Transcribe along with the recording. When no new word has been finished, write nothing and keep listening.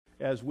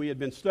as we had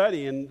been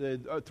studying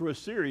through a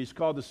series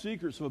called The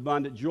Secrets of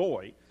Abundant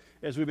Joy,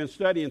 as we've been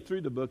studying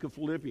through the book of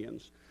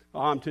Philippians.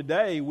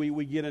 Today,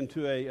 we get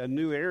into a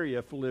new area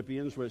of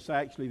Philippians, where it's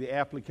actually the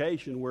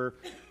application, where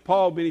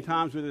Paul, many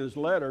times within his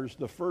letters,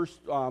 the first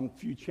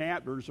few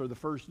chapters, or the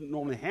first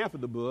normally half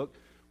of the book,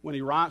 when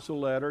he writes the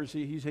letters,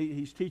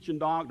 he's teaching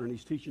doctrine,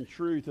 he's teaching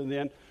truth, and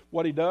then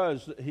what he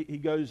does, he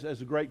goes,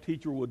 as a great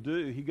teacher will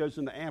do, he goes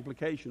into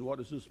application. What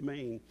does this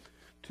mean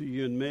to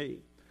you and me?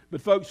 But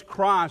folks,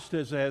 Christ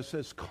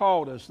has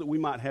called us that we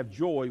might have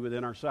joy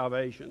within our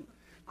salvation.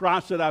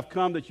 Christ said, I've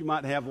come that you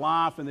might have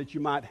life and that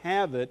you might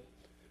have it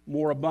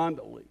more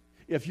abundantly.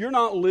 If you're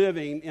not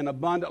living an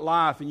abundant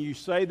life and you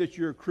say that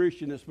you're a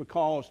Christian, it's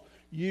because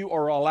you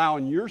are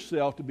allowing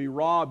yourself to be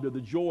robbed of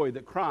the joy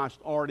that Christ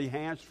already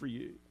has for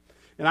you.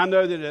 And I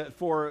know that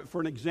for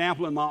an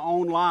example in my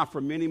own life, for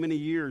many, many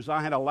years,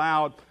 I had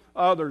allowed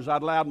others,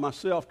 I'd allowed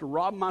myself to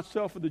rob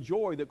myself of the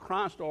joy that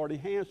Christ already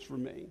has for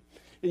me.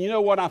 And you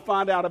know what I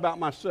find out about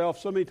myself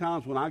so many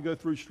times when I go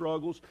through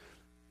struggles?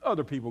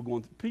 Other people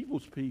going through,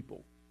 people's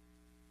people.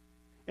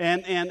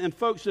 And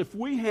folks, if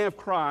we have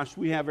Christ,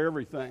 we have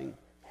everything.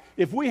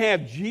 If we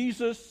have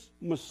Jesus,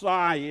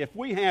 Messiah, if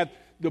we have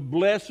the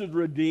blessed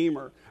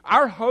Redeemer,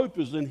 our hope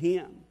is in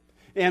Him.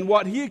 And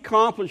what He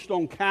accomplished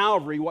on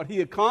Calvary, what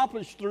He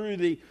accomplished through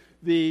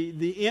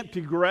the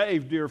empty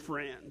grave, dear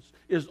friends,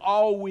 is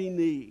all we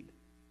need.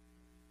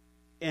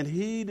 And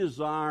He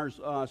desires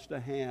us to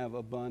have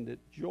abundant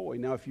joy.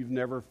 Now, if you've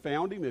never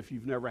found Him, if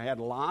you've never had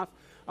life,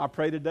 I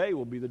pray today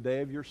will be the day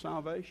of your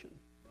salvation.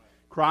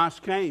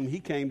 Christ came. He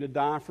came to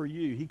die for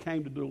you. He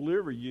came to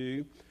deliver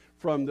you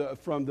from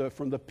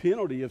the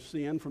penalty of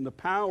sin, from the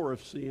power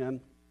of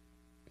sin.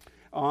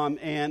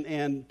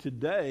 And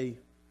today,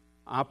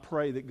 I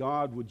pray that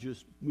God would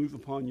just move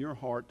upon your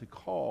heart to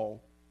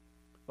call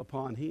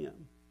upon Him.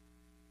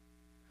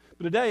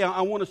 But today,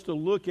 I want us to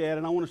look at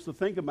and I want us to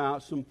think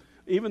about some,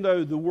 even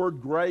though the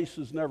word grace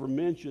is never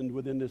mentioned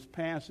within this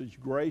passage,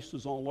 grace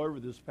is all over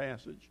this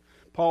passage.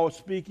 Paul is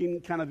speaking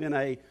kind of in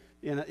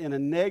a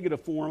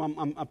negative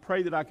form. I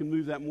pray that I can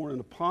move that more in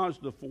a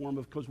positive form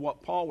because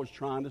what Paul was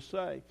trying to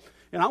say.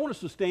 And I want us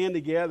to stand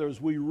together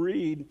as we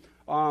read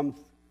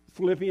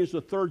Philippians,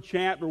 the 3rd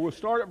chapter. We'll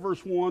start at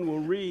verse 1. We'll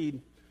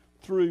read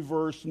through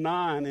verse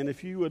 9. And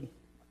if you would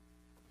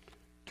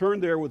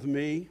turn there with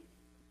me.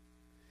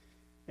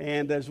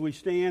 And as we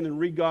stand and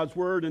read God's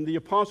Word, and the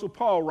Apostle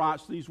Paul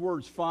writes these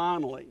words,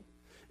 finally.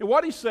 And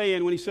what he's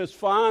saying when he says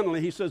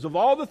finally, he says, of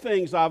all the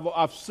things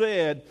I've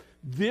said,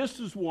 this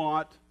is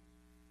what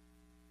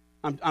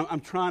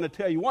I'm trying to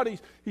tell you.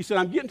 He said,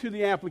 I'm getting to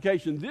the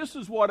application. This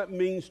is what it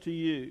means to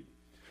you.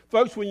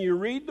 Folks, when you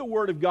read the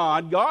Word of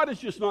God, God has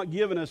just not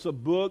given us a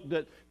book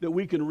that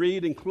we can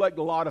read and collect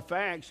a lot of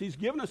facts. He's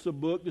given us a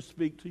book to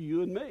speak to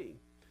you and me.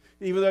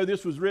 Even though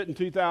this was written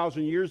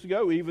 2,000 years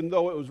ago, even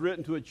though it was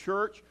written to a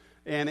church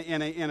and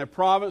in a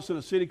province in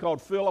a city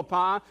called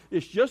Philippi,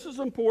 it's just as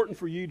important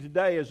for you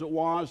today as it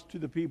was to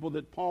the people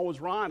that Paul was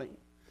writing.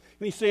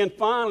 And he's saying,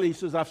 finally, he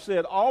says, I've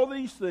said all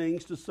these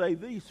things to say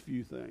these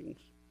few things.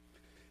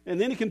 And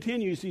then he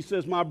continues, he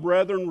says, my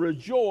brethren,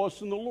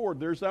 rejoice in the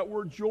Lord. There's that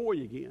word joy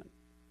again.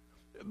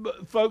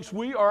 But folks,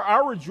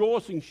 our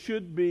rejoicing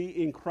should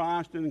be in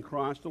Christ and in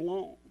Christ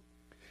alone.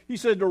 He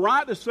said, to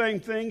write the same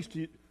things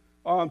to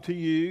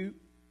you,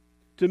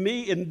 to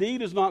me,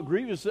 indeed is not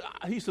grievous.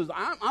 He says,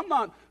 I'm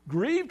not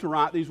grieved to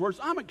write these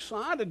words. I'm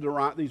excited to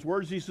write these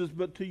words. He says,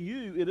 but to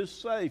you it is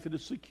safe, it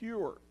is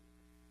secure.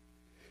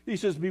 He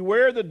says,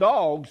 beware the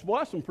dogs. Well,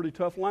 that's some pretty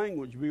tough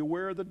language.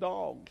 Beware the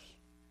dogs.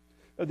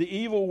 Of the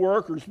evil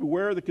workers,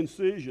 beware the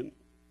concision.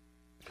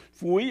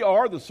 For we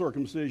are the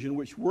circumcision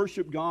which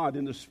worship God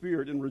in the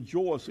Spirit and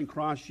rejoice in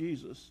Christ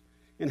Jesus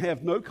and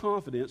have no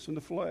confidence in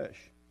the flesh.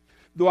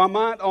 Though I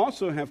might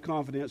also have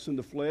confidence in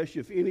the flesh,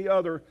 if any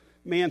other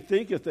man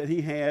thinketh that he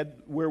had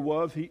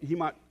wherewith he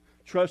might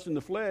trust in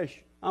the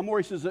flesh. I'm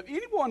where he says, if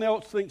anyone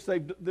else thinks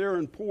they're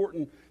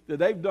important, that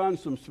they've done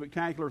some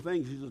spectacular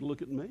things, he says,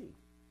 look at me.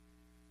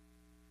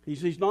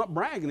 He's not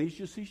bragging. He's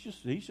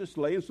just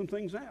laying some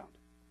things out.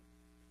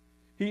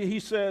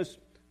 He says,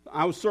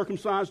 I was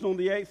circumcised on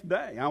the 8th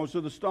day. I was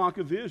of the stock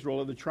of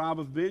Israel, of the tribe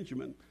of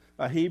Benjamin,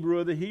 a Hebrew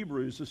of the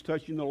Hebrews, as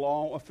touching the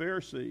law, a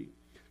Pharisee.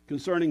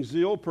 Concerning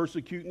zeal,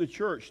 persecuting the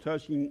church,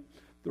 touching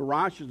the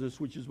righteousness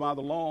which is by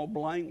the law,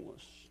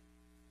 blameless.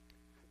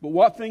 But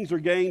what things are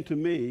gained to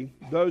me,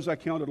 those I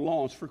counted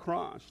loss for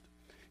Christ.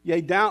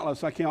 Yea,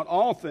 doubtless I count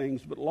all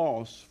things but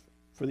loss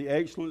for the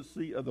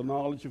excellency of the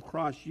knowledge of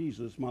Christ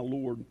Jesus, my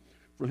Lord,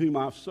 for whom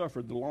I have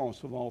suffered the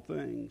loss of all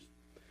things.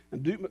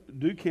 And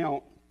do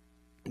count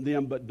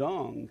them but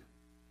dung,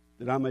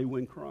 that I may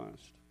win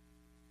Christ,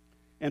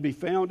 and be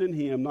found in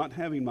Him, not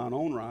having mine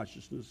own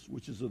righteousness,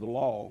 which is of the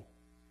law,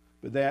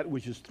 but that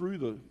which is through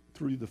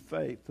the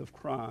faith of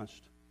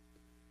Christ,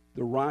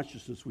 the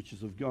righteousness which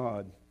is of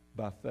God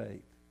by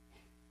faith.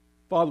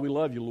 Father, we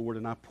love you, Lord,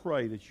 and I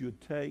pray that you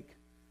would take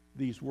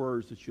these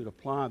words, that you'd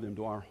apply them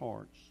to our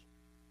hearts.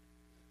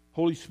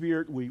 Holy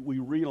Spirit, we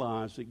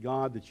realize that,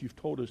 God, that you've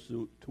told us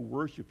to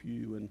worship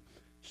you in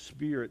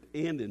spirit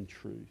and in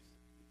truth.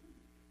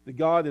 That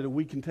God, that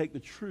we can take the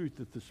truth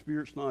that the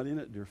Spirit's not in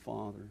it, dear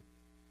Father.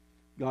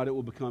 God, it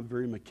will become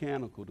very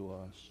mechanical to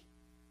us.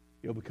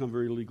 It will become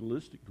very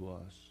legalistic to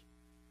us.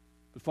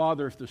 But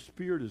Father, if the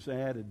Spirit is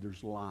added,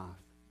 there's life.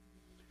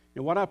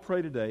 And what I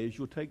pray today is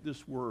you'll take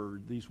these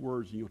words,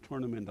 and you'll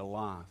turn them into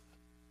life.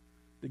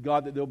 That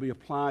God, that they'll be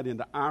applied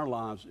into our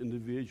lives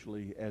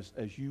individually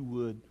as you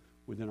would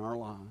within our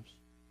lives.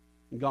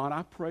 And God,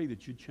 I pray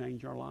that you'd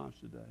change our lives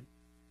today.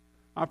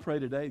 I pray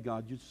today,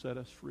 God, you'd set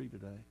us free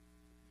today.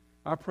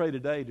 I pray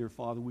today, dear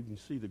Father, we can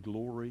see the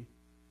glory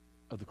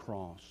of the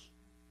cross.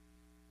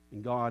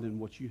 And God, in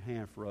what you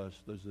have for us,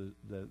 those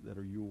that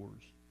are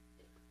yours.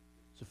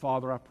 So,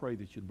 Father, I pray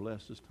that you'd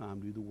bless this time,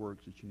 do the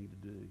works that you need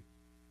to do.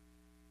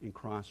 In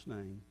Christ's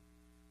name,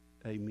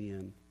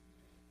 amen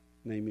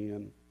and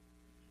amen.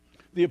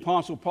 The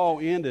Apostle Paul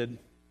ended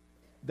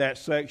that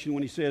section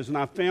when he says, and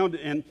I found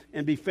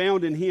and be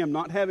found in him,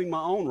 not having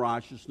my own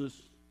righteousness.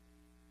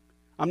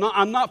 I'm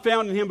not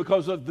found in him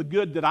because of the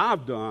good that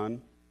I've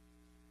done,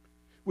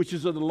 which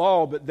is of the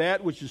law, but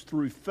that which is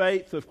through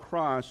faith of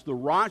Christ, the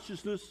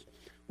righteousness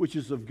which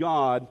is of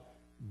God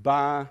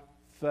by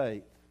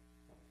faith.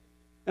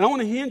 And I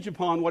want to hinge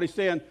upon what he's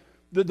saying,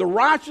 that the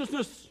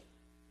righteousness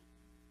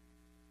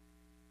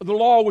of the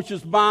law which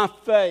is by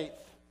faith.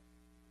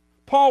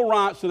 Paul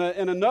writes in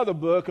another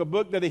book, a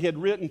book that he had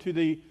written to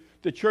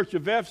the church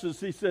of Ephesus,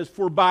 he says,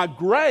 for by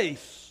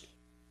grace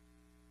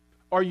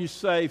are you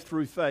saved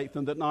through faith,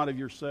 and that not of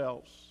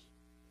yourselves.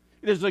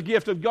 It is a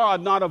gift of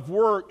God, not of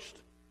works,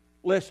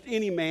 lest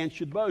any man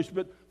should boast.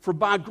 But for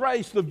by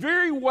grace, the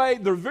very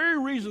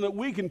reason that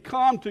we can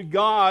come to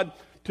God,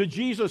 to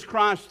Jesus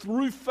Christ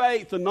through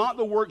faith and not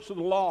the works of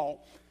the law,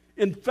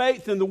 in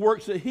faith in the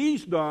works that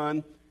he's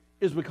done,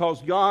 is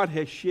because God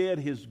has shed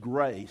his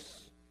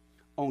grace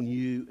on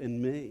you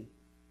and me.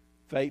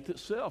 Faith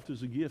itself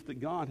is a gift that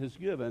God has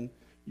given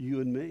you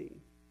and me.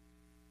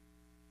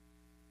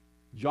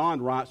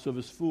 John writes of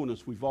his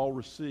fullness we've all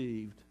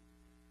received,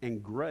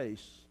 and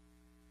grace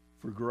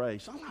for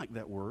grace. I like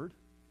that word,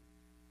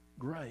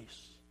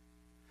 grace.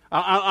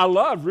 I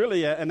love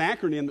really an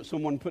acronym that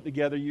someone put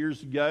together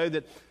years ago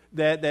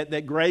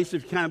that grace,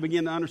 if you kind of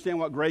begin to understand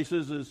what grace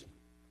is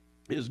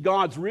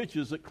God's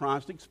riches at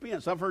Christ's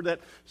expense. I've heard that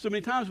so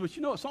many times, but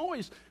you know, it's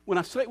always, when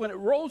it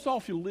rolls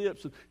off your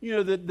lips, you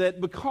know, that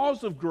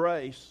because of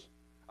grace,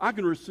 I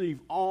can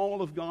receive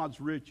all of God's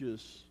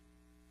riches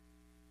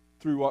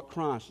through what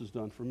Christ has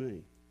done for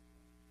me.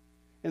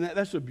 And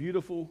that's a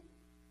beautiful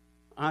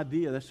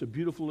idea. That's a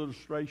beautiful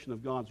illustration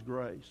of God's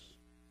grace.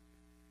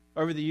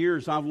 Over the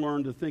years, I've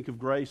learned to think of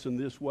grace in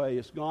this way.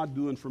 It's God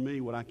doing for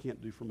me what I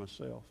can't do for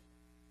myself.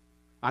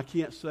 I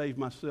can't save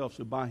myself,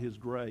 so by his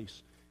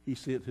grace, he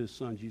sent his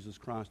son, Jesus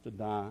Christ, to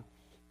die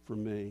for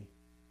me.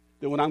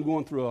 That when I'm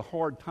going through a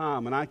hard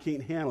time and I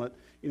can't handle it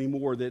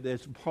anymore, that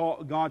as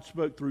God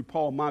spoke through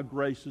Paul, my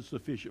grace is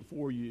sufficient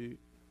for you.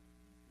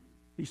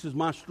 He says,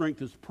 my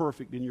strength is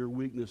perfect in your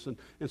weakness.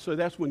 And so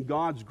that's when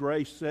God's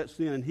grace sets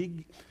in, and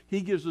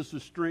he gives us the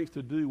strength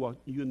to do what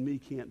you and me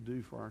can't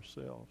do for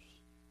ourselves.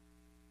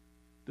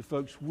 The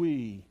folks,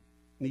 we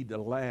need to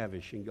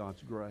lavish in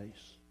God's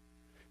grace.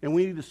 And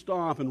we need to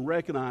stop and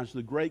recognize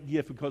the great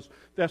gift, because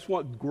that's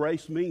what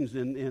grace means.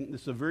 And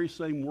it's the very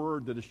same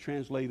word that is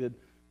translated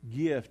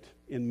gift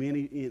in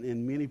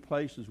many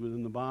places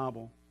within the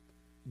Bible.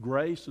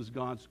 Grace is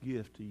God's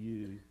gift to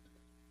you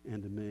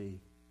and to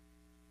me.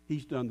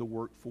 He's done the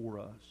work for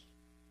us.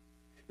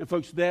 And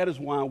folks, that is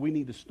why we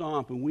need to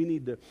stop and we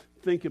need to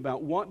think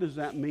about, what does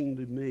that mean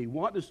to me?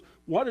 What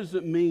does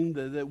it mean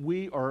that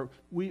we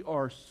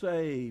are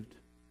saved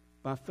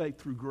by faith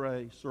through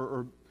grace,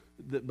 or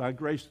that by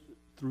grace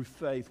through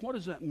faith? What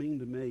does that mean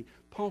to me?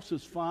 Paul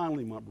says,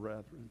 finally, my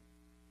brethren.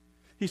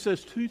 He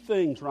says two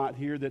things right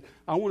here that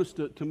I want us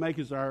to make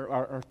as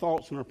our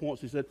thoughts and our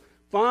points. He said,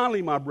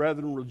 finally, my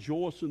brethren,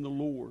 rejoice in the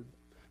Lord.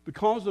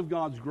 Because of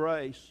God's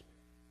grace,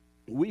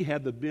 we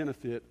have the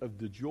benefit of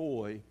the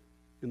joy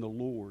in the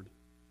Lord.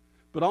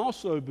 But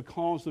also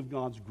because of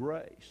God's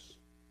grace,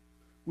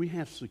 we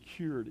have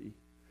security,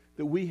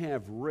 that we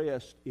have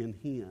rest in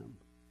him.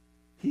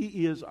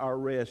 He is our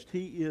rest.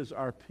 He is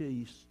our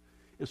peace.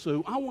 And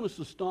so I want us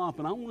to stop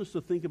and I want us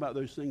to think about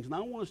those things, and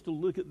I want us to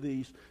look at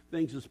these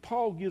things as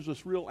Paul gives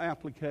us real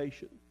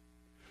application.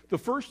 The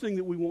first thing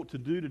that we want to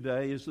do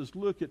today is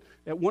look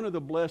at one of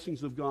the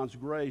blessings of God's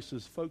grace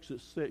is, folks,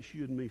 it sets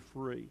you and me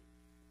free.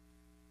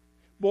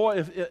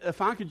 Boy,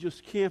 if I could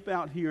just camp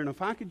out here, and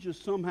if I could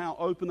just somehow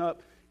open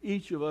up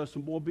each of us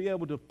and, boy, be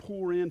able to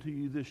pour into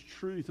you this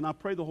truth, and I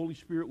pray the Holy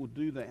Spirit will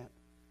do that.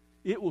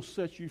 It will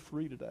set you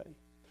free today.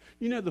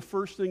 You know the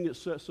first thing that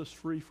sets us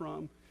free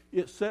from?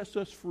 It sets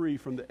us free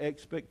from the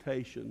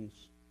expectations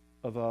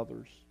of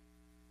others.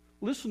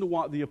 Listen to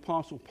what the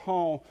Apostle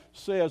Paul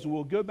says, and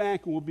we'll go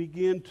back and we'll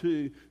begin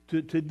to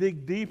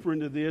dig deeper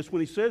into this.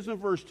 When he says in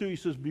verse 2, he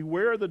says,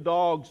 beware the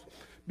dogs,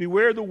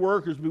 beware the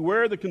workers,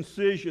 beware the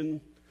concision,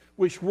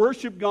 which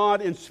worship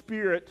God in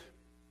spirit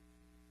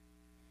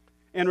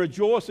and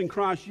rejoice in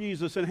Christ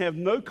Jesus and have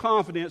no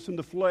confidence in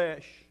the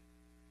flesh.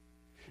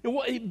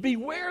 And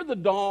beware the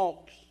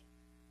dogs.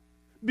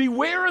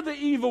 Beware of the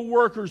evil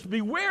workers.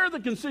 Beware of the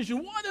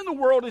concision. What in the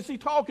world is he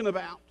talking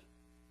about?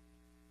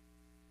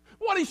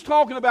 What he's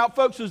talking about,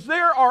 folks, is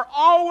there are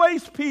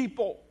always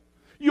people.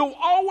 You'll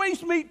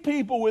always meet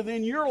people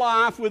within your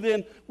life,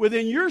 within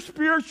your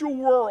spiritual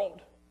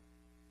world,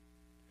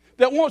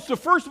 that wants to,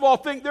 first of all,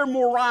 think they're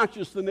more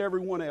righteous than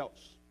everyone else.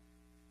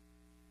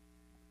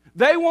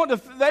 They want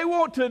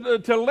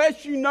to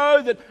let you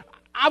know that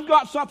I've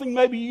got something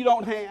maybe you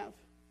don't have.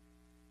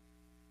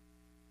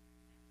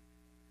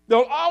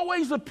 They'll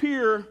always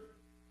appear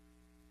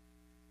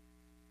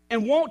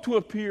and want to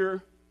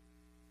appear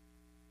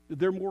that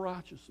they're more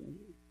righteous than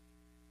you.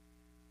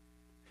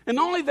 And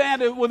not only that,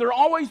 will there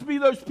always be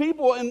those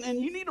people,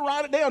 and you need to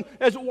write it down,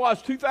 as it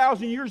was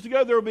 2,000 years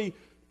ago, there will be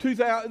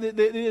 2,000, it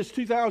is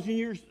 2,000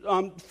 years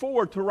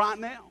forward to right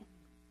now.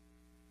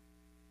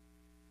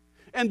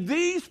 And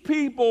these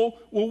people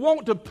will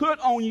want to put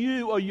on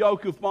you a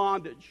yoke of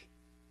bondage.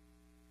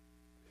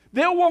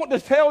 They'll want to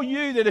tell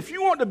you that if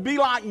you want to be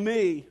like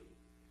me,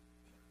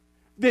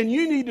 then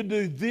you need to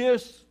do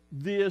this,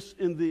 this,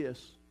 and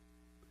this.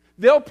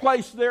 They'll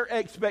place their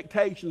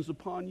expectations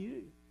upon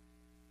you.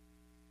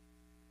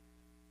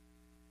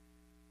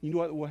 You know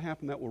what will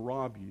happen? That will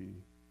rob you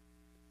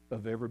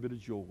of every bit of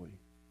joy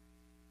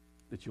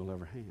that you'll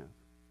ever have.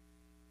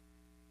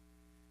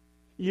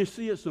 You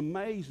see, it's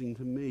amazing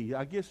to me.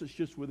 I guess it's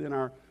just within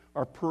our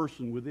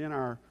person, within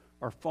our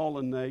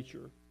fallen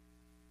nature,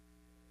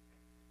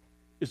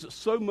 is that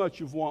so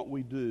much of what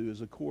we do is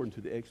according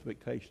to the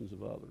expectations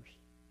of others.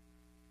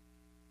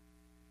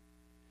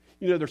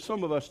 You know, there's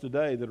some of us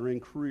today that are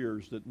in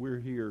careers that we're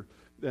here,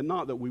 that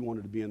not that we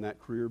wanted to be in that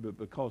career, but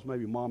because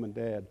maybe mom and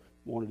dad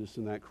wanted us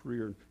in that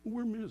career, and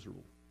we're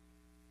miserable.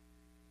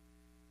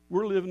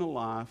 We're living a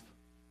life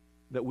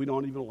that we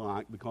don't even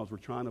like because we're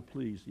trying to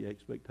please the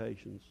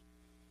expectations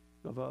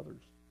of others.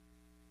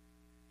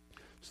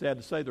 Sad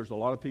to say, there's a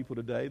lot of people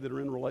today that are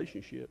in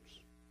relationships.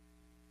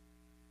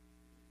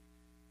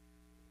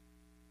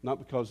 Not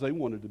because they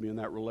wanted to be in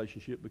that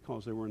relationship,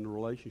 because they were in the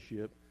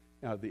relationship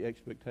out of the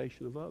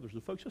expectation of others.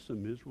 And folks, that's a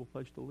miserable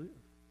place to live.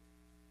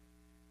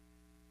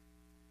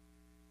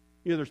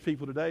 You know, there's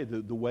people today,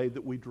 the way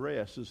that we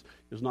dress is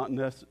not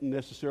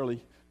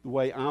necessarily the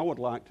way I would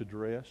like to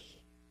dress.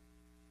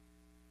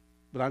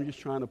 But I'm just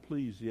trying to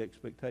please the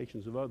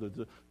expectations of others.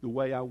 The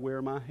way I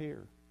wear my hair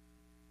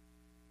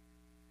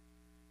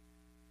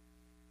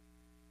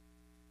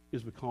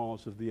is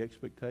because of the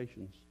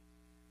expectations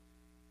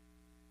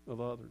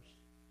of others.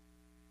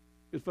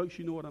 And folks,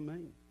 you know what I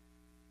mean.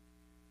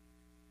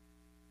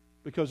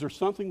 Because there's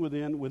something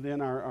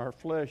within our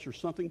flesh, or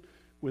something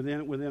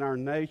within our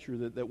nature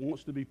that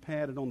wants to be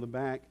patted on the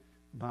back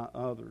by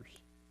others.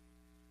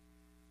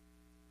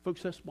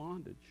 Folks, that's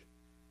bondage.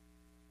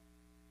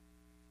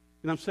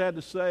 And I'm sad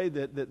to say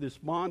that this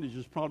bondage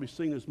is probably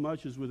seen as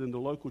much as within the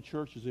local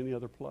church as any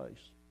other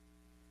place.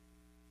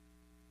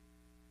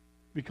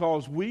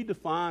 Because we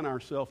define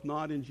ourselves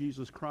not in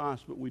Jesus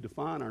Christ, but we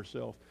define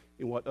ourselves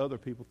in what other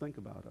people think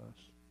about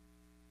us.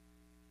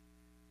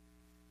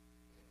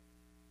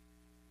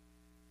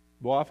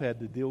 Well, I've had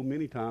to deal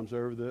many times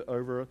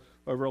over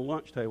a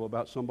lunch table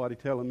about somebody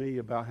telling me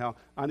about how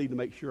I need to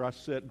make sure I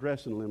set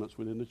dressing limits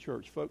within the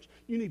church. Folks,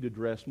 you need to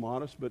dress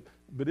modest, but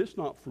it's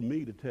not for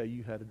me to tell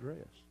you how to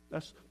dress.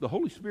 The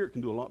Holy Spirit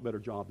can do a lot better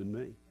job than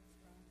me.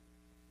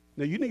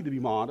 Now, you need to be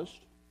modest.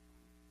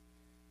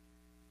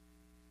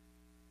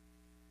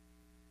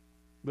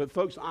 But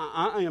folks,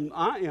 I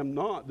am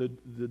not the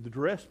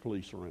dress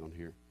police around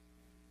here.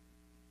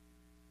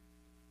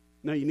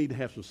 Now, you need to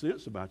have some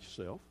sense about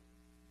yourself.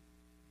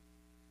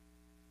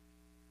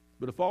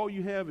 But if all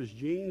you have is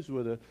jeans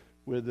with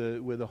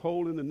a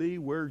hole in the knee,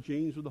 wear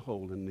jeans with a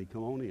hole in the knee.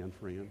 Come on in,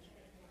 friends.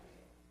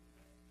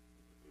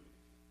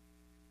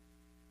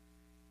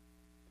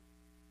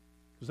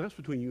 Because that's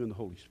between you and the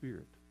Holy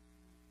Spirit.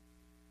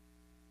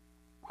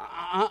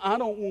 I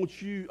don't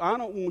want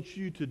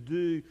you to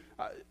do.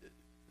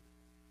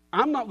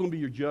 I'm not going to be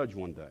your judge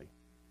one day.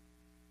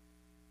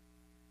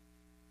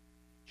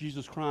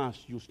 Jesus Christ,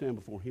 you'll stand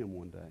before Him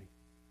one day.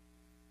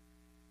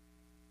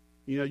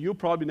 You know, you'll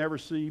probably never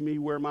see me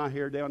wear my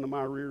hair down to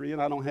my rear end.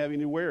 I don't have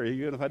any wear,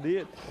 even if I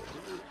did.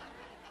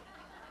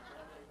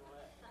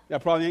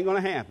 That probably ain't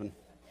going to happen.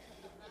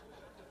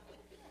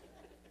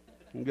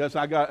 Unless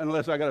I got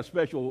a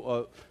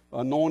special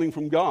anointing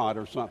from God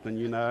or something,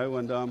 you know.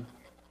 And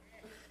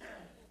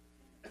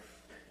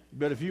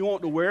but if you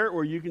want to wear it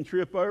where you can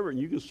trip over it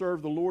and you can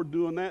serve the Lord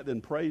doing that,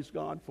 then praise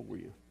God for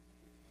you.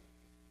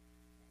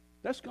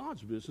 That's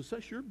God's business.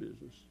 That's your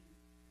business.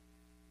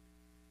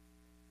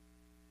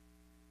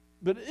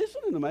 But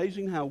isn't it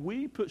amazing how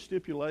we put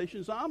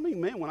stipulations? I mean,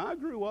 man, when I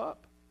grew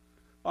up,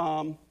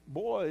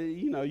 boy,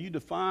 you know, you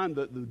define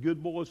the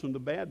good boys from the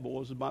bad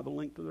boys by the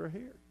length of their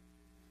hair.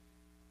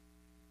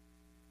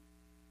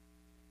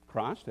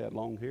 Christ had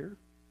long hair.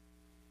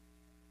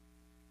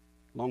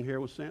 Long hair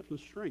was Samson's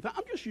strength.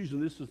 I'm just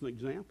using this as an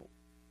example.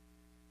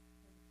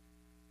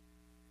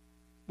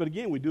 But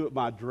again, we do it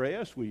by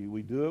dress.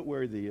 We do it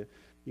where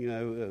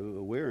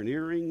wear an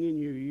earring in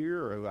your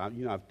ear, or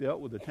I've dealt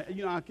with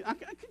I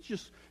could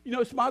just,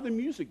 it's by the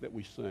music that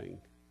we sing.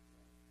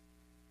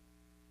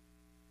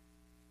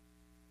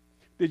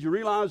 Did you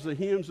realize the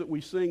hymns that we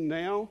sing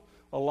now?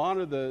 A lot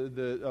of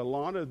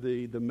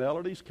the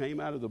melodies came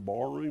out of the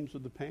bar rooms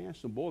of the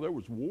past, and boy, there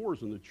was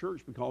wars in the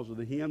church because of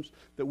the hymns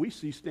that we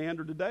see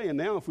standard today. And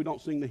now, if we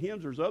don't sing the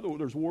hymns,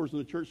 there's wars in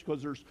the church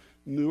because there's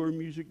newer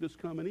music that's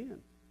coming in.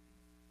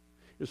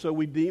 And so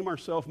we deem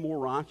ourselves more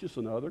righteous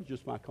than others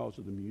just because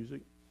of the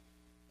music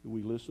that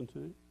we listen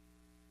to.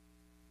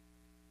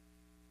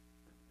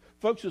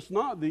 Folks, it's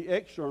not the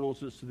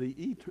externals, it's the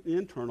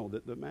internal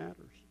that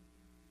matters.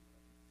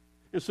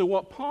 And so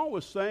what Paul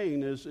was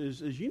saying is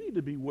you need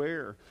to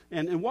beware.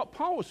 And what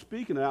Paul was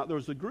speaking about, there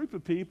was a group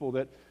of people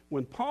that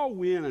when Paul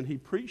went and he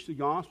preached the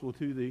gospel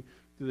to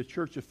the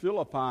church of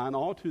Philippi and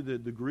all to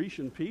the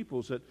Grecian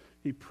peoples, that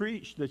he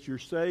preached that you're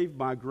saved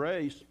by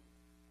grace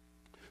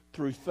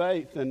through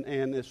faith,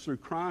 and it's through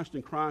Christ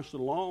and Christ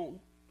alone.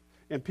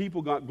 And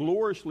people got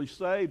gloriously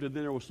saved, and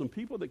then there were some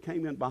people that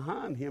came in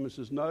behind him and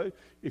says, no,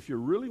 if you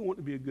really want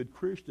to be a good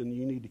Christian,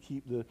 you need to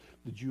keep the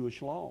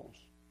Jewish laws.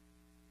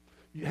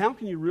 How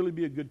can you really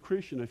be a good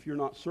Christian if you're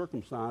not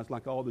circumcised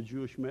like all the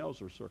Jewish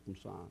males are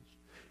circumcised?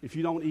 If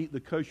you don't eat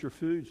the kosher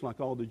foods like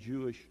all the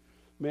Jewish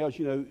males,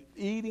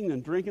 eating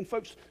and drinking.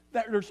 Folks,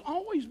 there's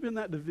always been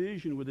that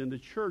division within the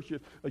church.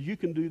 You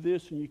can do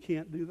this and you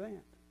can't do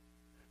that.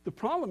 The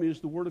problem is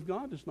the Word of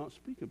God does not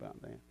speak about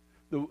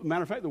that.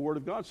 Matter of fact, the Word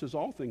of God says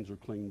all things are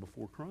clean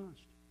before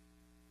Christ.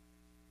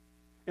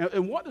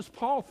 And what does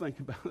Paul think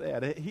about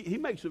that? He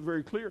makes it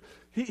very clear.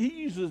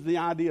 He uses the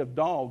idea of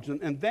dogs,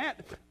 and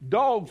that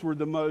dogs were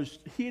the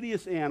most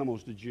hideous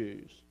animals to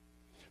Jews.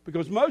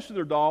 Because most of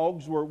their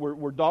dogs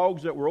were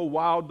dogs that were old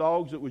wild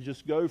dogs that would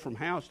just go from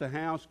house to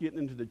house, getting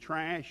into the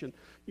trash and,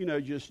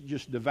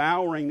 just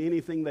devouring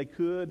anything they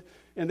could.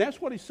 And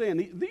that's what he's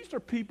saying. These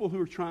are people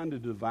who are trying to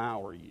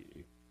devour you.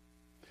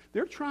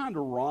 They're trying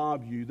to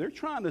rob you. They're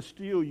trying to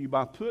steal you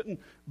by putting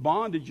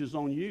bondages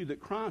on you that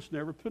Christ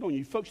never put on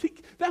you. Folks,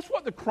 that's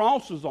what the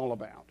cross is all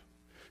about.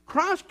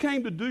 Christ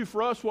came to do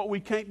for us what we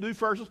can't do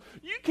for ourselves.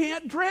 You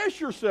can't dress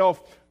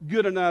yourself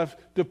good enough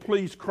to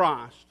please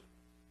Christ.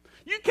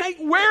 You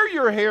can't wear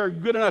your hair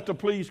good enough to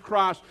please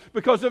Christ,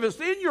 because if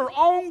it's in your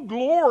own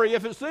glory,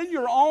 if it's in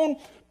your own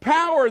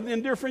power,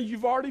 then, dear friends,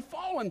 you've already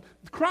fallen.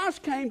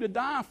 Christ came to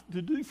die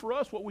to do for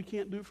us what we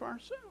can't do for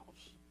ourselves.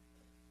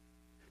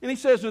 And he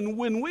says, and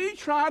when we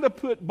try to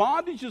put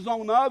bondages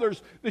on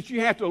others, that you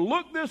have to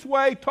look this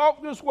way,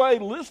 talk this way,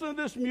 listen to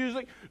this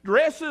music,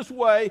 dress this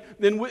way,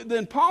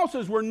 then Paul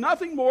says we're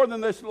nothing more than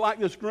this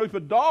group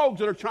of dogs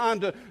that are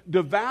trying to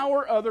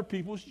devour other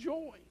people's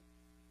joy.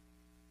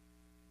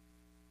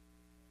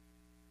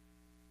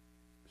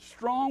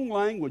 Strong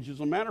language. As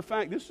a matter of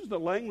fact, this is the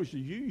language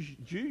the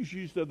Jews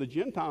used of the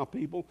Gentile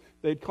people.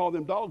 They'd call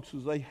them dogs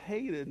because they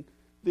hated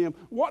them.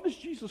 What does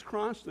Jesus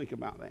Christ think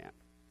about that?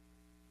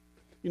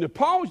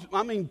 Paul,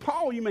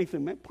 you may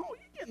think, man, Paul,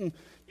 you're getting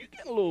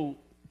a little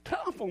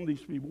tough on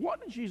these people. What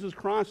did Jesus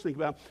Christ think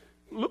about?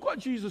 Look what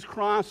Jesus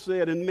Christ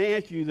said in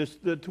Matthew, the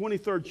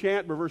 23rd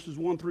chapter, verses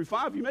 1 through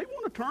 5. You may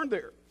want to turn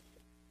there.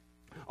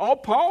 All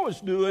Paul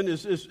is doing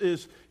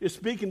is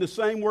speaking the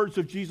same words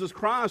of Jesus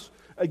Christ.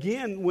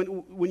 Again,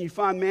 when you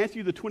find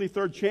Matthew, the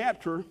 23rd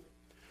chapter,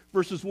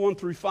 verses 1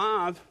 through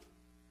 5,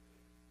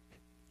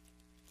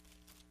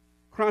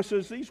 Christ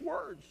says these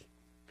words.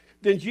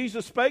 Then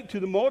Jesus spake to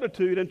the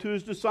multitude and to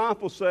his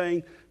disciples,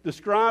 saying, the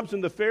scribes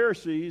and the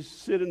Pharisees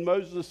sit in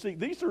Moses' seat.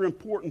 These are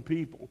important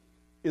people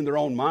in their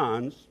own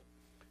minds.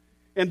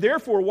 And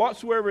therefore,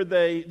 whatsoever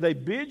they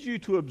bid you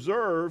to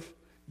observe,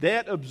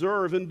 that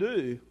observe and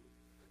do.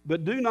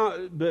 But do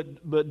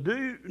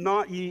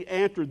not ye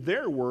after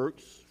their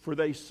works, for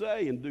they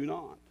say and do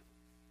not.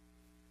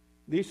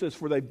 He says,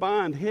 for they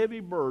bind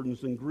heavy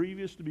burdens and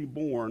grievous to be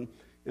borne,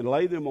 and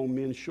lay them on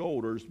men's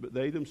shoulders, but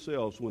they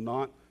themselves will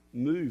not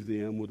move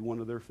them with one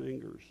of their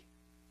fingers.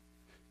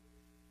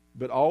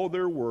 But all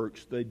their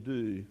works they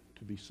do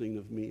to be seen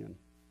of men.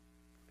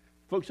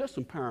 Folks, that's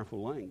some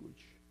powerful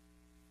language.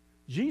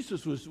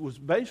 Jesus was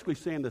basically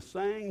saying the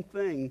same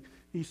thing.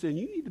 He's saying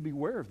you need to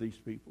beware of these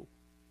people.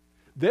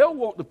 They'll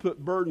want to put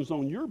burdens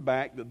on your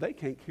back that they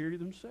can't carry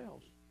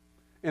themselves.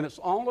 And it's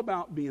all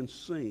about being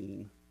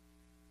seen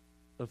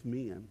of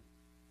men.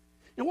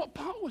 And what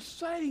Paul was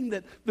saying,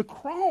 that the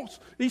cross,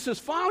 he says,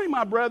 finally,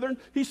 my brethren,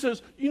 he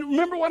says, you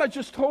remember what I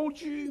just told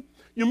you?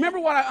 You remember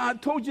what I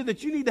told you,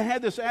 that you need to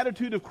have this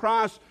attitude of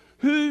Christ,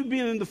 who,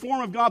 being in the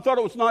form of God, thought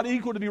it was not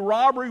equal to be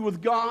robbery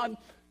with God,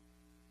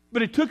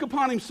 but he took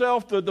upon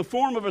himself the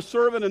form of a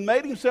servant and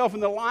made himself in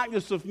the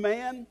likeness of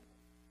man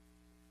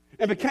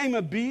and became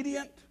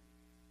obedient,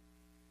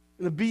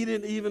 and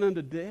obedient even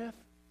unto death.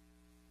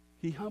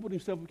 He humbled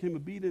himself and became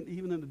obedient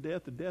even unto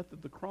death, the death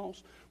of the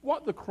cross.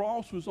 What the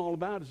cross was all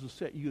about is to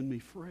set you and me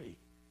free.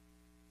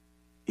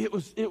 It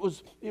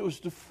was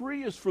to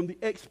free us from the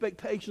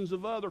expectations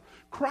of others.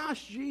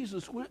 Christ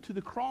Jesus went to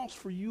the cross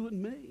for you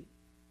and me.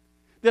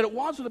 That it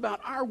wasn't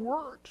about our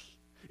works.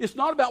 It's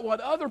not about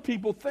what other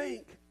people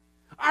think.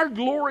 Our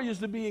glory is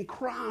to be in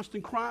Christ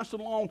and Christ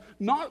alone,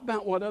 not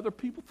about what other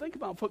people think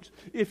about. Folks,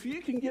 if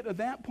you can get to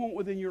that point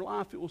within your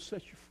life, it will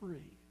set you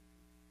free.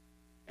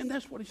 And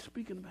that's what he's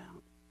speaking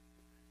about.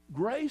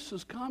 Grace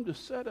has come to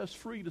set us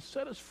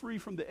free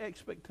from the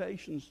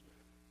expectations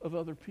of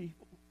other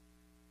people.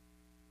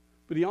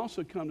 But he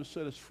also come to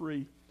set us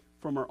free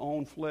from our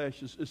own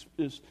flesh,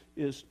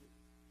 is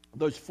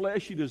those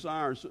fleshy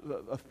desires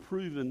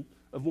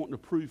of wanting to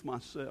prove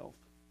myself.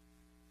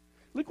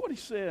 Look what he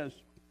says.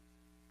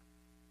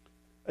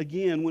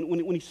 Again,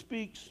 when he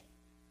speaks,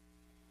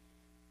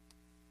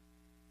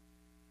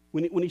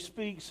 when he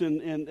speaks,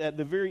 and at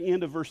the very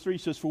end of verse 3, he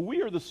says, "For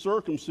we are the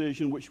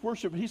circumcision which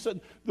worship." He said,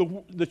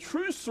 the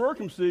true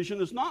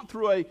circumcision is not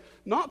through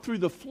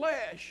the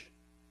flesh,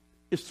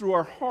 it's through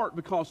our heart,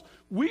 because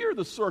we are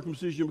the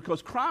circumcision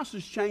because Christ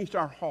has changed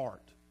our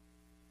heart.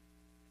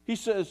 He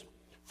says,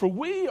 "For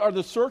we are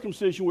the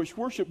circumcision which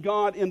worship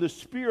God in the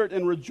Spirit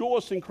and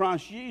rejoice in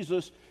Christ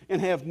Jesus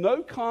and have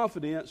no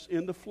confidence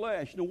in the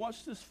flesh." Now,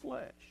 what's this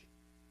flesh?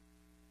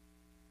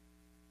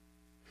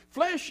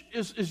 Flesh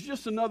is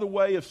just another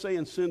way of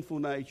saying sinful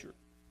nature.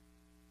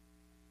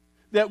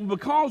 That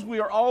because we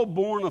are all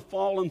born of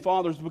fallen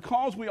fathers,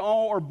 because we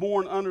all are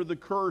born under the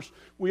curse,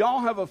 we all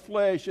have a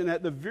flesh, and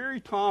at the very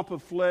top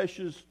of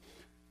flesh's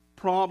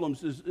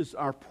problems is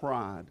our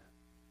pride.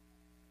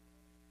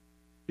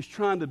 It's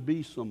trying to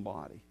be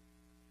somebody.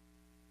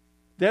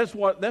 That's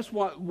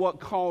what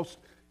caused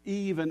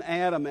Eve and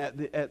Adam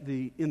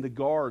in the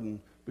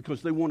garden,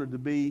 because they wanted to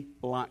be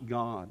like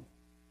God.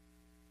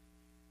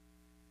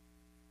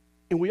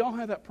 And we all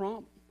have that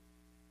problem.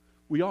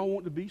 We all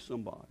want to be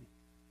somebody.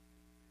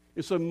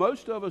 And so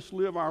most of us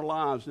live our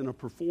lives in a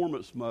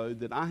performance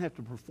mode, that I have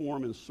to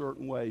perform in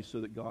certain ways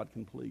so that God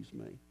can please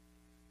me.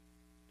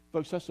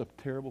 Folks, that's a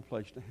terrible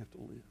place to have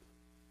to live.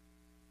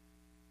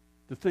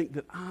 To think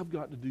that I've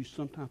got to do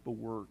some type of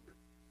work.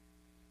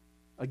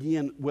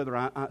 Again,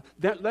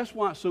 that's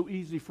why it's so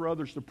easy for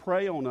others to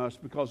prey on us,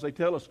 because they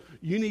tell us,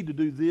 you need to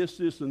do this,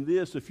 this, and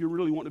this. If you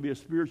really want to be a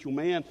spiritual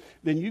man,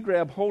 then you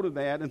grab hold of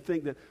that and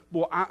think that,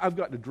 boy, I've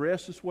got to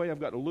dress this way, I've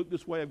got to look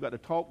this way, I've got to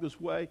talk this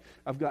way,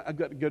 I've got to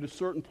go to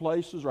certain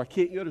places, or I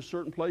can't go to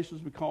certain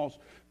places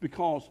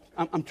because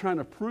I'm trying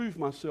to prove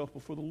myself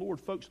before the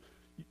Lord. Folks,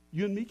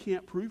 you and me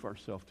can't prove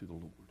ourselves to the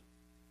Lord.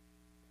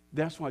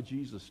 That's why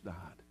Jesus died.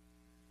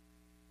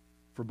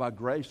 For by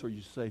grace are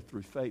you saved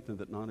through faith, and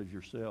that not of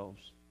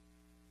yourselves.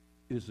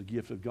 It is the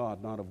gift of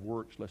God, not of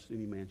works, lest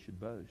any man should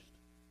boast.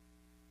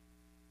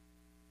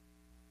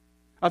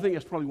 I think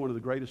that's probably one of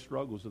the greatest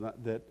struggles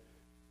that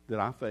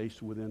I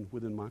face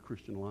within my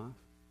Christian life.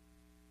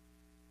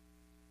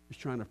 Is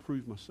trying to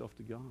prove myself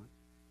to God.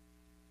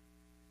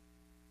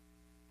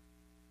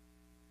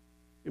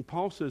 And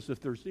Paul says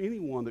if there's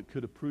anyone that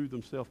could have proved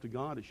themselves to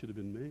God, it should have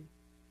been me.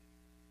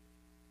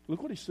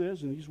 Look what he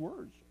says in these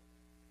words.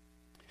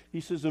 He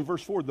says in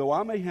verse 4, "Though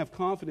I may have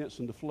confidence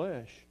in the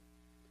flesh,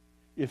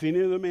 if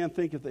any other man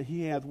thinketh that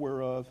he hath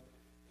whereof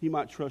he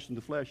might trust in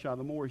the flesh all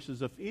the more." He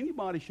says, if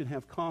anybody should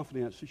have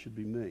confidence, it should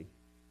be me.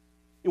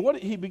 And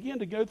what he began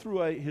to go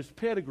through his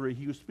pedigree.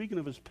 He was speaking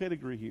of his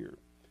pedigree here.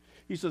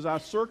 He says, "I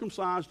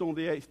circumcised on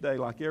the 8th day,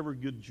 like every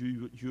good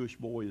Jewish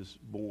boy is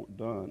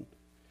done."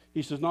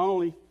 He says, "Not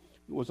only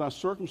was I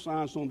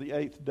circumcised on the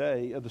 8th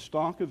day, of the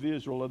stock of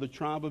Israel, of the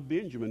tribe of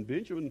Benjamin."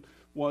 Benjamin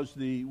was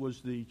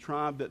the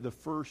tribe that the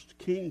first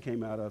king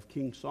came out of,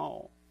 King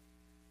Saul.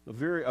 A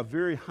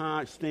very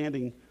high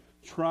standing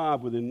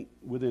tribe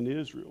within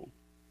Israel.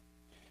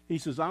 He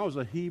says, "I was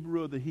a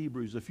Hebrew of the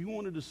Hebrews." If you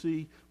wanted to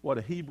see what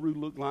a Hebrew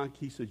looked like,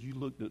 he said, you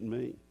looked at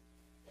me.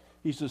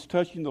 He says,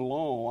 "Touching the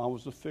law, I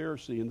was a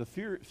Pharisee." And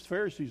the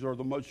Pharisees are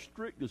the most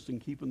strictest in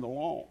keeping the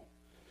law.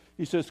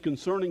 He says,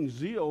 "Concerning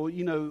zeal,"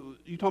 you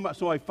talking about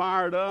somebody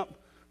fired up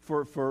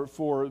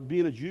for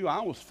being a Jew.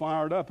 I was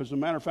fired up. As a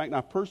matter of fact,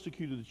 I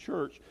persecuted the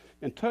church.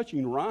 "And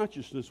touching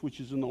righteousness, which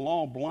is in the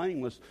law,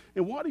 blameless."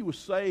 And what he was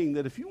saying,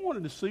 that if you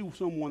wanted to see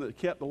someone that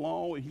kept the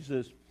law, he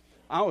says,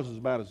 I was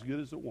about as good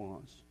as it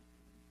was.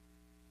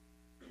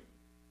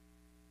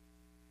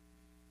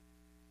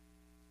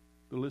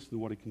 But listen to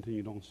what he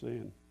continued on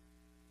saying.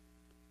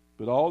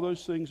 "But all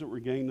those things that were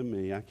gained to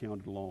me, I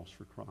counted loss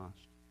for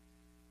Christ."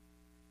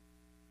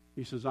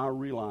 He says, I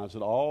realized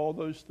that all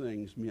those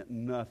things meant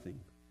nothing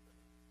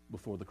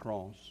before the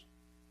cross.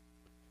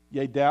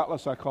 "Yea,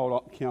 doubtless I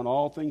count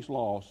all things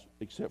lost,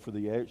 except for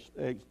the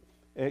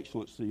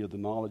excellency of the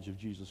knowledge of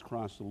Jesus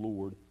Christ the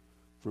Lord.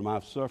 For whom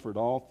I've suffered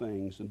all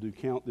things, and do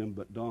count them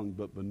but dung,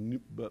 but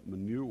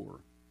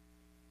manure,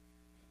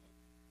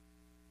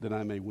 that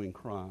I may win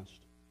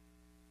Christ."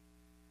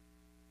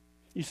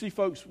 You see,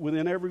 folks,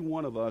 within every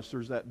one of us,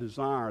 there's that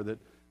desire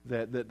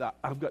that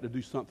I've got to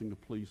do something to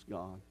please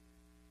God.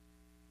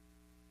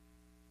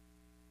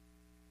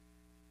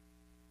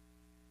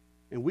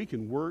 And we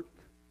can work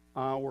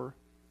our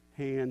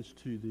hands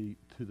to the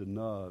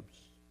nubs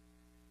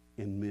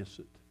and miss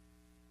it.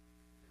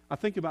 I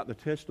think about the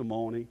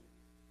testimony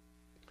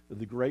of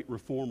the great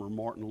reformer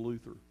Martin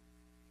Luther.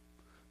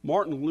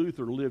 Martin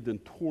Luther lived in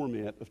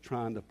torment of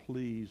trying to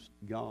please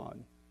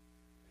God.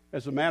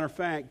 As a matter of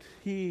fact,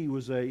 he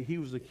was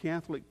a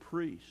Catholic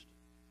priest.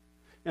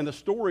 And the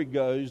story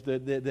goes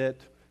that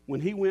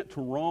when he went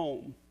to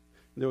Rome,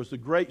 there was the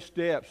great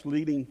steps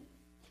leading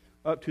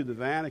up to the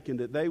Vatican,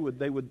 that they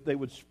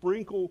would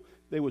sprinkle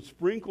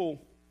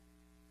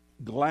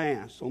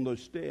glass on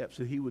those steps,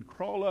 and he would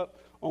crawl up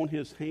on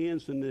his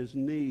hands and his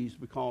knees,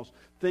 because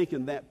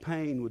thinking that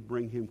pain would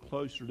bring him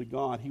closer to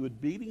God. He would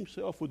beat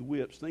himself with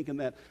whips, thinking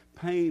that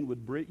pain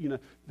would bring,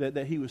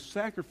 that he was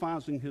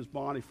sacrificing his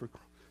body for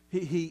Christ.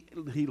 He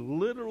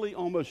literally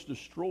almost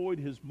destroyed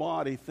his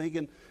body,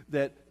 thinking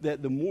that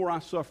the more I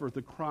suffer with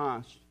the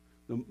Christ,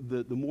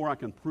 the more I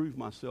can prove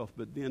myself.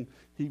 But then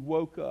he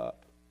woke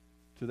up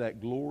to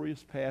that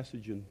glorious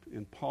passage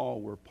in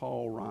Paul, where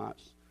Paul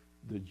writes,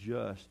 "The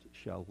just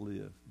shall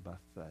live by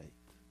faith."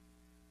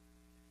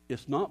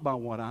 It's not by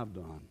what I've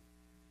done,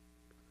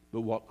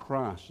 but what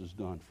Christ has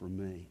done for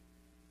me.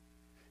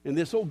 And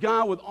this old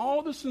guy, with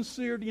all the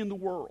sincerity in the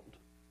world,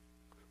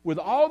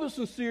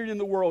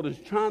 is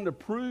trying to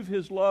prove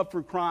his love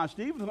for Christ,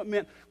 even if it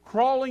meant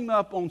crawling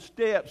up on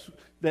steps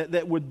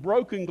that with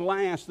broken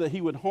glass, that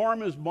he would harm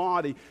his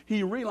body.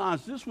 He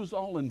realized this was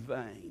all in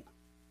vain.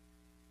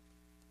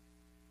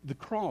 The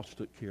cross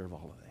took care of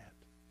all of that.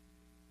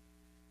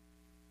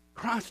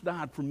 Christ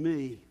died for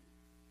me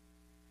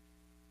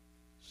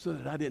so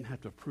that I didn't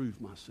have to prove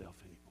myself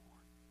anymore.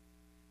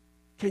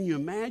 Can you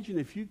imagine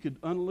if you could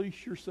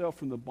unleash yourself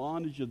from the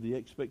bondage of the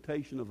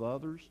expectation of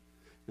others,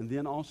 and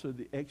then also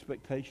the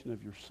expectation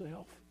of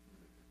yourself,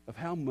 of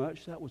how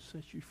much that would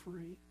set you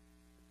free?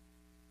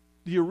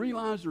 Do you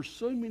realize there's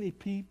so many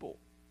people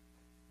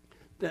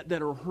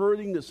that are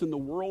hurting, that's in the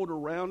world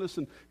around us,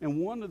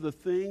 and one of the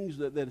things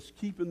that is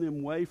keeping them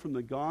away from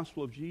the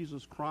gospel of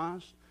Jesus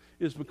Christ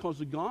is because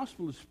the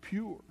gospel is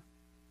pure.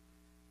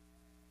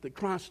 That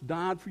Christ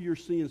died for your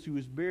sins, He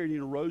was buried, and He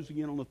rose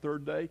again on the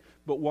third day.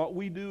 But what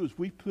we do is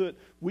we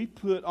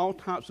put all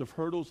types of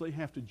hurdles they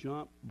have to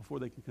jump before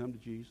they can come to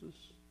Jesus.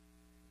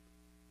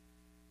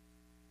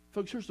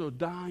 Folks, there's a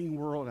dying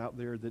world out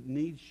there that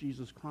needs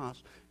Jesus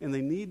Christ, and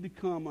they need to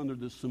come under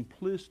the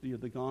simplicity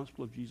of the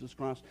gospel of Jesus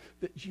Christ,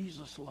 that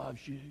Jesus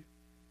loves you.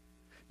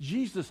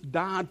 Jesus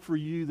died for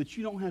you, that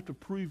you don't have to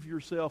prove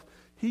yourself.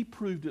 He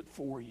proved it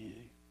for you.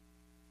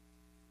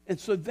 And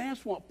so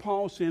that's what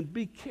Paul's saying.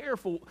 Be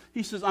careful.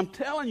 He says, I'm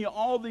telling you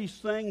all these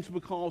things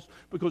because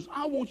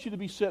I want you to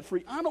be set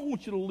free. I don't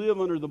want you to live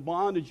under the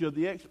bondage of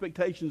the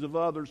expectations of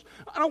others.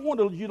 I don't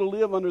want you to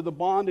live under the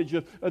bondage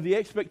of the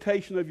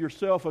expectation of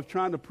yourself, of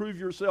trying to prove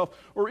yourself,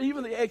 or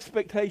even the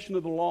expectation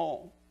of the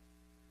law.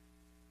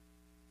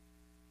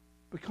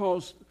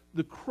 Because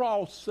the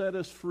cross set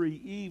us free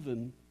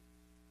even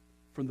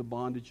from the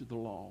bondage of the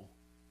law.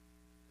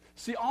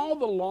 See, all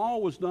the law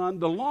was done,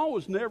 the law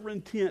was never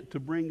intent to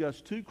bring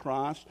us to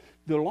Christ.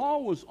 The law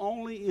was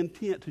only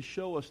intent to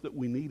show us that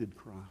we needed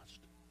Christ,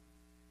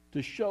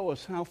 to show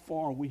us how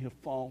far we have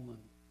fallen.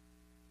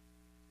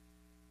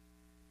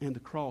 And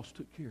the cross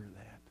took care of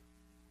that.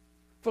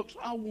 Folks,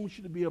 I want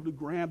you to be able to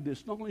grab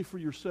this, not only for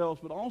yourselves,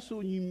 but also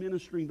in you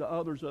ministering to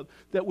others,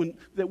 that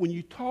when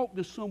you talk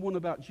to someone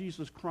about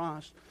Jesus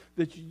Christ,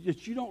 that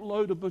you don't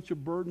load a bunch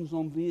of burdens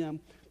on them,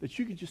 that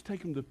you can just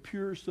take them the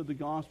purest of the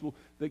gospel,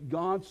 that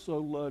God so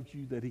loved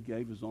you that He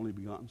gave His only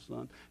begotten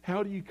Son.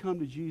 How do you come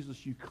to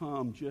Jesus? You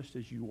come just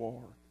as you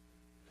are.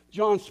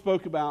 John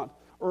spoke about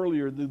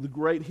earlier the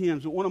great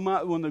hymns. One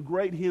of the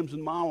great hymns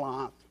in my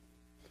life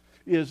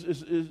is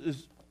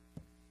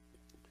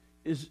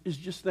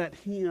just that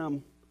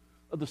hymn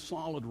of the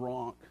solid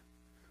rock.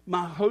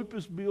 My hope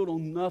is built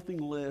on nothing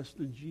less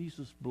than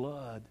Jesus'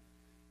 blood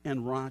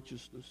and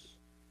righteousness.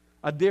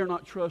 I dare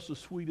not trust the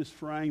sweetest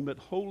frame, but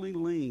wholly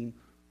lean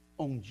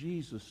on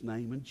Jesus'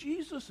 name. And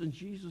Jesus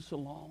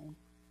alone.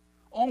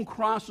 On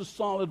Christ's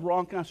solid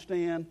rock I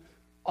stand.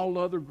 All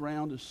other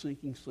ground is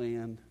sinking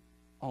sand.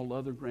 All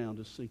other ground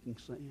is sinking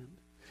sand.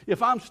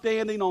 If I'm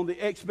standing on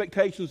the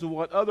expectations of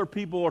what other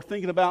people are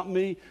thinking about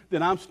me,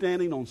 then I'm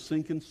standing on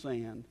sinking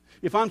sand.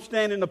 If I'm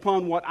standing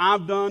upon what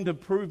I've done to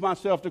prove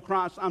myself to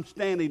Christ, I'm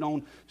standing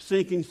on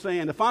sinking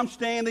sand. If I'm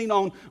standing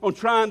on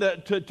trying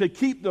to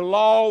keep the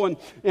law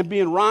and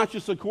being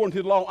righteous according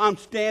to the law, I'm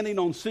standing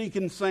on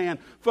sinking sand.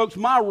 Folks,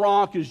 my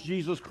rock is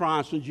Jesus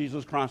Christ and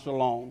Jesus Christ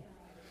alone.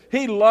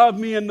 He loved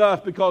me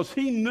enough because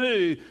He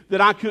knew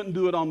that I couldn't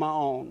do it on my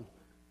own.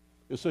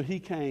 And so He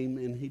came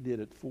and He did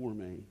it for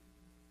me.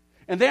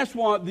 And that's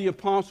what the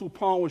Apostle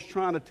Paul was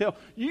trying to tell.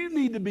 You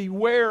need to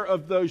beware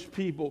of those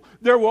people.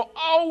 There will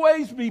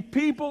always be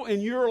people in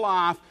your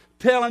life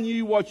telling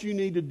you what you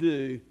need to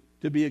do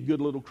to be a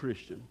good little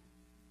Christian.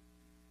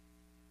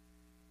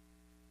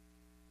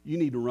 You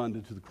need to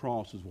run to the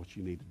cross is what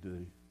you need to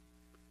do.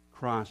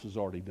 Christ has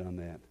already done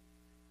that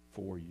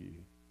for you.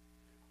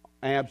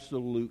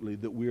 Absolutely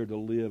that we are to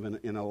live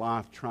in a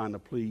life trying to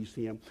please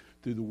Him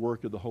through the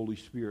work of the Holy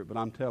Spirit. But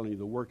I'm telling you,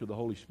 the work of the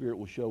Holy Spirit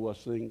will show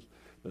us things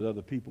that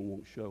other people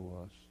won't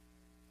show us.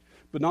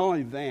 But not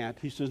only that,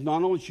 he says,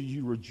 not only should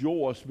you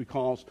rejoice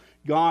because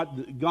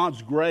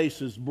God's grace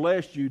has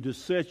blessed you to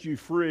set you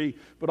free,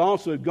 but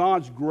also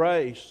God's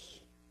grace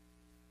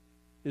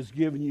has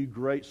given you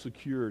great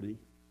security.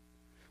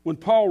 When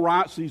Paul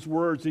writes these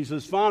words, he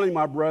says, "Finally,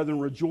 my brethren,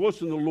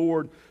 rejoice in the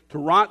Lord. To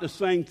write the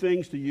same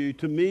things to you,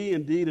 to me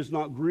indeed is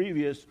not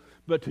grievous,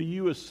 but to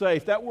you is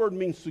safe." That word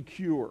means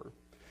secure.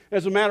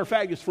 As a matter of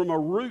fact, it's from a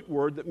root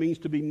word that means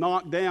to be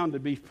knocked down, to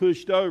be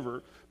pushed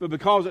over. But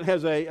because it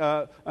has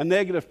a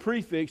negative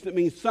prefix, that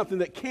means something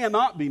that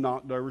cannot be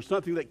knocked over,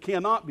 something that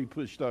cannot be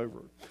pushed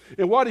over.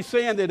 And what he's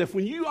saying that if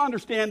when you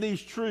understand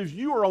these truths,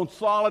 you are on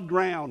solid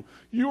ground.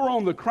 You are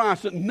on the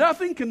Christ, that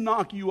nothing can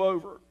knock you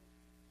over.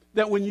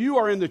 That when you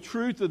are in the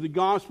truth of the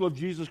gospel of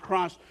Jesus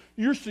Christ,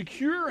 you're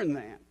secure in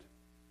that.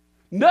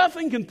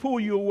 Nothing can pull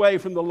you away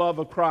from the love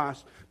of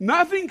Christ.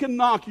 Nothing can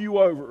knock you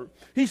over.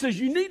 He says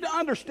you need to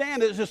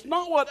understand that it's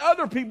not what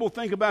other people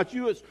think about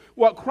you, it's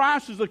what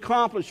Christ has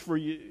accomplished for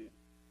you.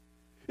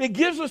 It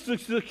gives us the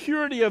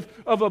security of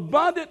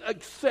abundant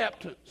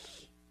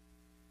acceptance.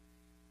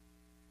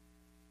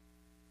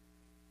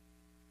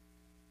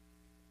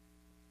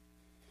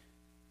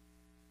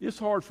 It's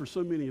hard for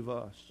so many of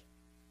us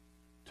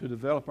to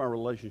develop our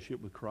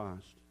relationship with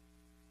Christ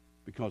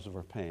because of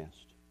our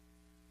past.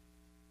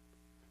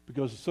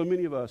 Because so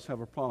many of us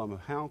have a problem of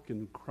how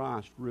can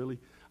Christ really...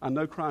 I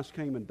know Christ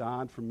came and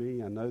died for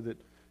me. I know that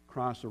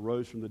Christ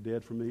arose from the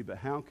dead for me. But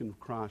how can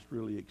Christ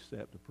really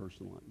accept a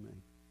person like me?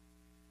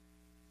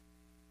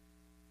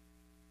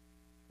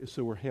 And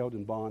so we're held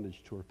in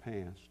bondage to our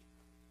past.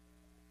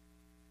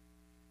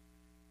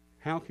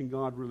 How can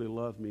God really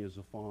love me as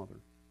a father?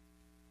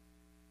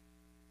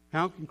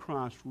 How can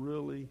Christ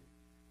really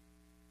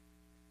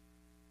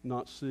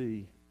not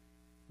see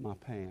my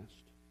past?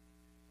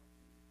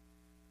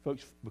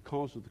 Folks,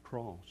 because of the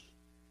cross,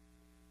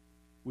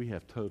 we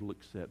have total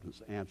acceptance,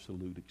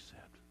 absolute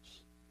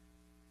acceptance.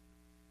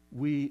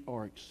 We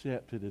are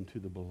accepted into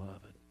the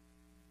beloved.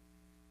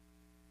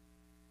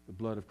 The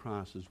blood of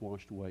Christ has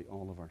washed away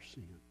all of our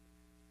sin.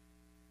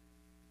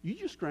 You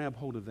just grab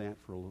hold of that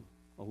for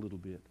a little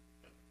bit.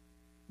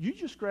 You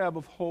just grab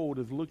a hold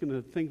of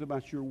thinking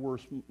about your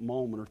worst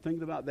moment or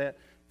thinking about that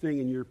thing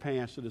in your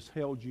past that has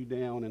held you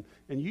down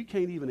and you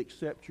can't even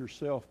accept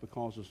yourself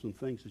because of some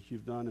things that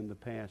you've done in the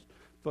past.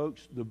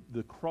 Folks,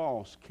 the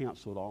cross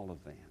canceled all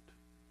of that.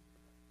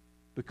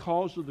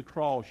 Because of the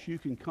cross, you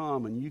can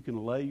come and you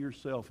can lay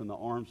yourself in the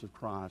arms of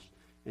Christ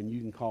and you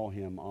can call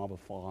him Abba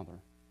Father.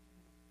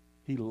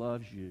 He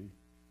loves you.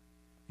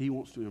 He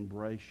wants to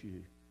embrace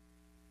you.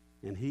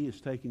 And he has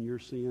taken your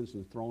sins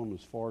and thrown them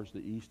as far as the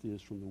east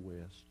is from the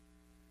west.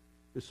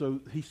 And so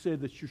he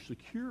said that you're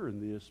secure in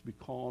this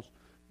because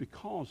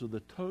of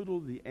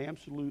the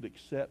absolute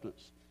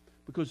acceptance.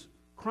 Because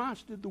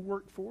Christ did the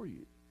work for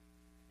you.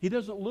 He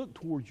doesn't look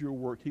towards your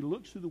work. He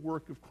looks to the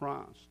work of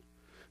Christ.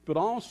 But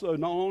also,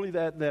 not only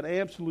that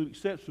absolute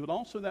acceptance, but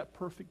also that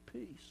perfect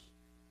peace.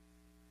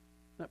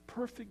 That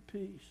perfect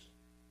peace.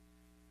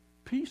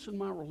 Peace in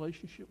my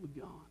relationship with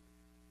God.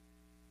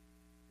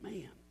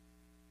 Man.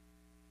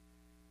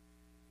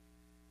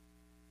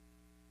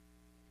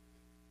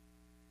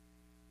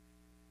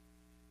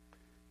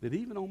 That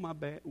even on my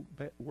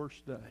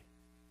worst day,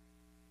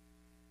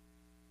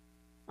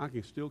 I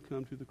can still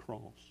come to the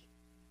cross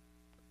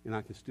and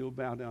I can still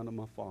bow down to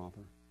my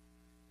Father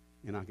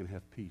and I can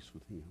have peace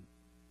with him.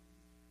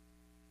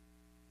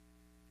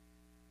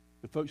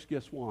 And folks,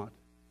 guess what?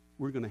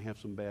 We're going to have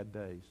some bad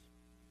days.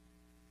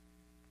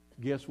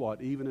 Guess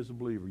what? Even as a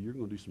believer, you're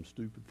going to do some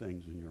stupid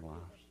things in your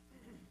lives.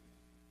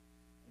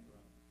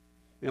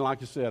 And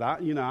like I said,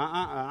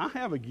 I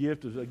have a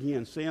gift of,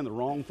 again, saying the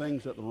wrong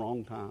things at the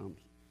wrong times.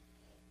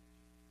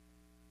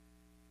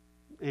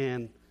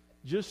 And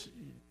just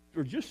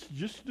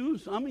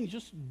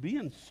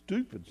being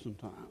stupid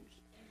sometimes.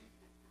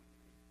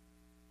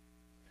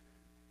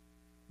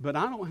 But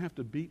I don't have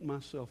to beat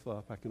myself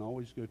up. I can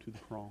always go to the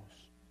cross.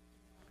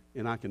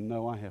 And I can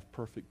know I have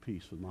perfect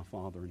peace with my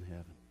Father in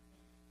heaven.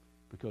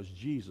 Because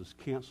Jesus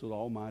canceled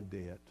all my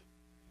debt,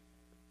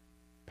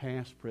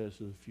 past, present,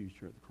 and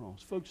future at the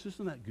cross. Folks,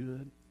 isn't that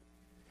good?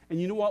 And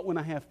you know what? When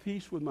I have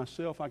peace with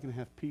myself, I can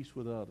have peace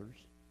with others.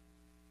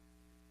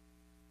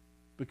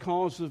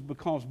 Because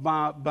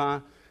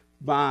by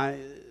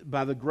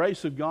the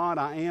grace of God,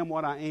 I am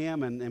what I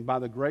am, and by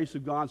the grace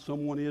of God,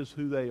 someone is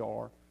who they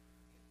are.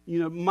 You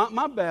know,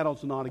 my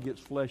battle's not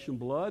against flesh and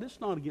blood. It's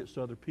not against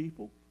other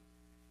people.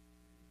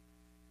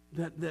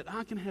 That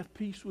I can have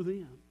peace with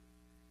them.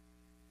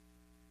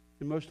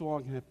 And most of all,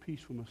 I can have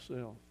peace with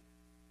myself.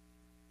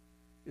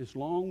 As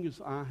long as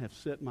I have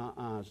set my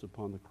eyes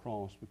upon the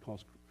cross,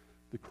 because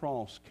the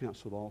cross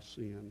canceled all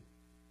sin.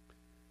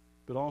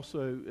 But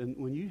also, and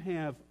when you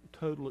have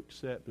total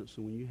acceptance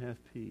and when you have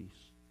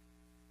peace,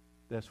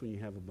 that's when you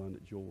have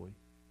abundant joy.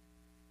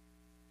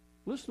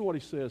 Listen to what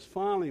he says.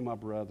 Finally, my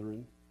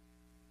brethren,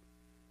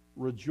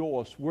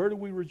 rejoice. Where do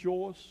we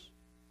rejoice?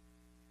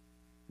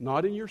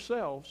 Not in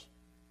yourselves.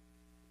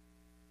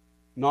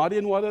 Not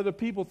in what other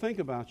people think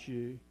about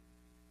you.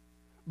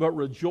 But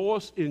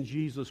rejoice in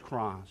Jesus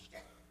Christ.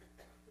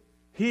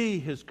 He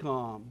has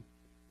come.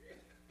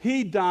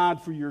 He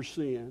died for your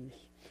sins.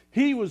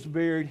 He was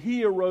buried.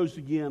 He arose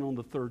again on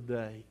the third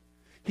day.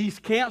 He's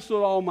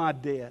canceled all my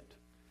debt.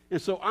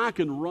 And so I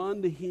can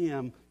run to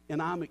Him,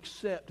 and I'm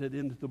accepted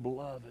into the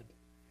beloved.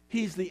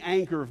 He's the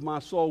anchor of my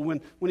soul.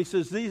 When he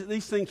says,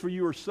 these things for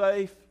you are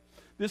safe,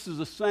 this is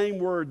the same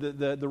word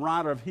that the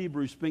writer of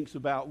Hebrews speaks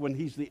about when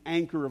He's the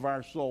anchor of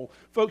our soul.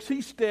 Folks,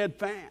 He's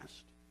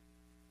steadfast,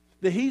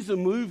 that He's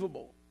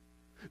immovable,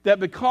 that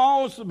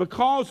because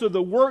of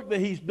the work that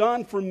He's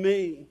done for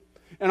me,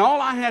 and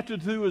all I have to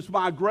do is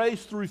by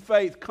grace through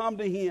faith come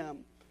to Him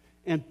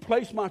and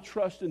place my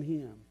trust in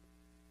Him.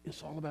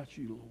 It's all about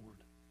you, Lord.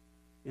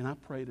 And I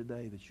pray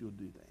today that you'll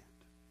do that.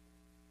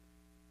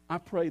 I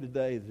pray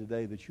today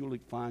that you'll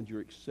find your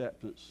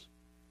acceptance,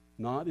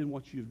 not in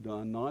what you've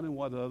done, not in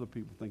what other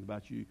people think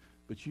about you,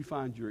 but you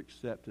find your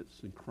acceptance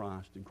in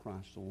Christ and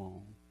Christ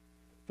alone.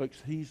 Folks,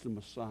 He's the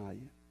Messiah.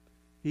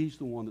 He's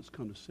the one that's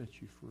come to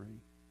set you free.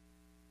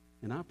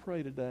 And I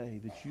pray today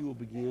that you will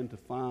begin to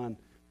find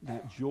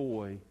that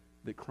joy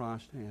that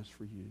Christ has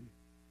for you.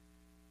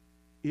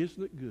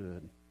 Isn't it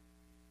good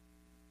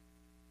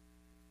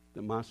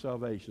that my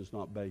salvation is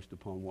not based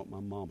upon what my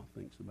mama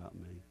thinks about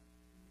me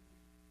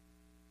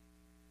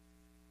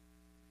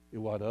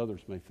and what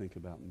others may think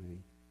about me,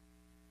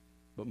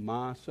 but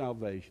my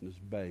salvation is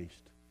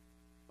based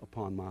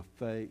upon my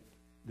faith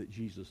that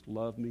Jesus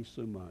loved me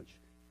so much.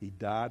 He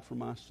died for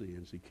my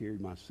sins. He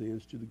carried my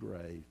sins to the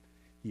grave.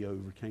 He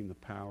overcame the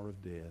power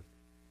of death,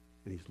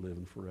 and He's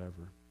living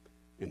forever.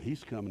 And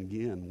He's coming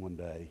again one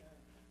day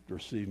to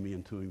receive me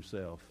into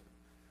Himself.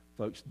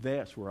 Folks,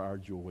 that's where our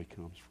joy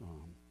comes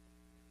from.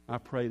 I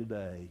pray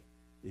today,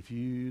 if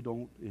you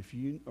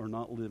are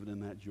not living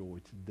in that joy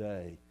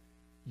today,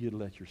 you'd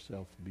let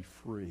yourself be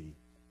free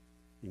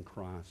in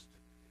Christ.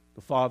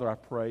 The Father, I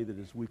pray that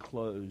as we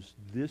close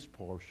this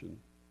portion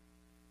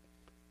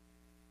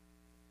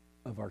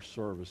of our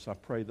service, I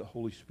pray that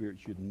Holy Spirit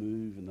should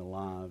move in the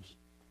lives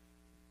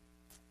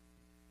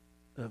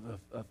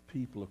of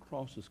people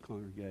across this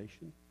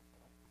congregation.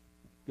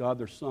 God,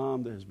 there's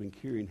some that has been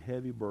carrying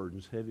heavy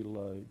burdens, heavy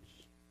loads.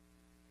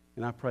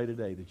 And I pray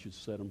today that you'd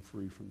set them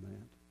free from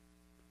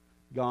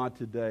that. God,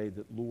 today,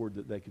 that, Lord,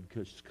 that they could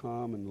just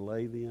come and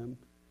lay them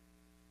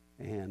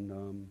and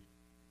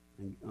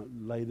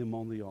lay them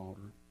on the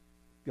altar.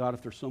 God,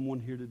 if there's someone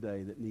here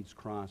today that needs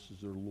Christ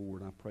as their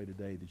Lord, I pray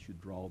today that you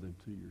draw them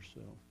to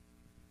yourself.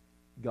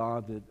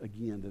 God, that,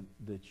 again,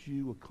 that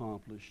you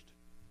accomplished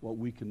what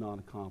we could not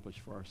accomplish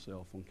for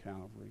ourselves on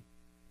Calvary.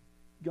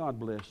 God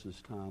bless this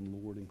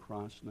time, Lord, in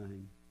Christ's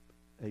name.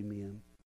 Amen.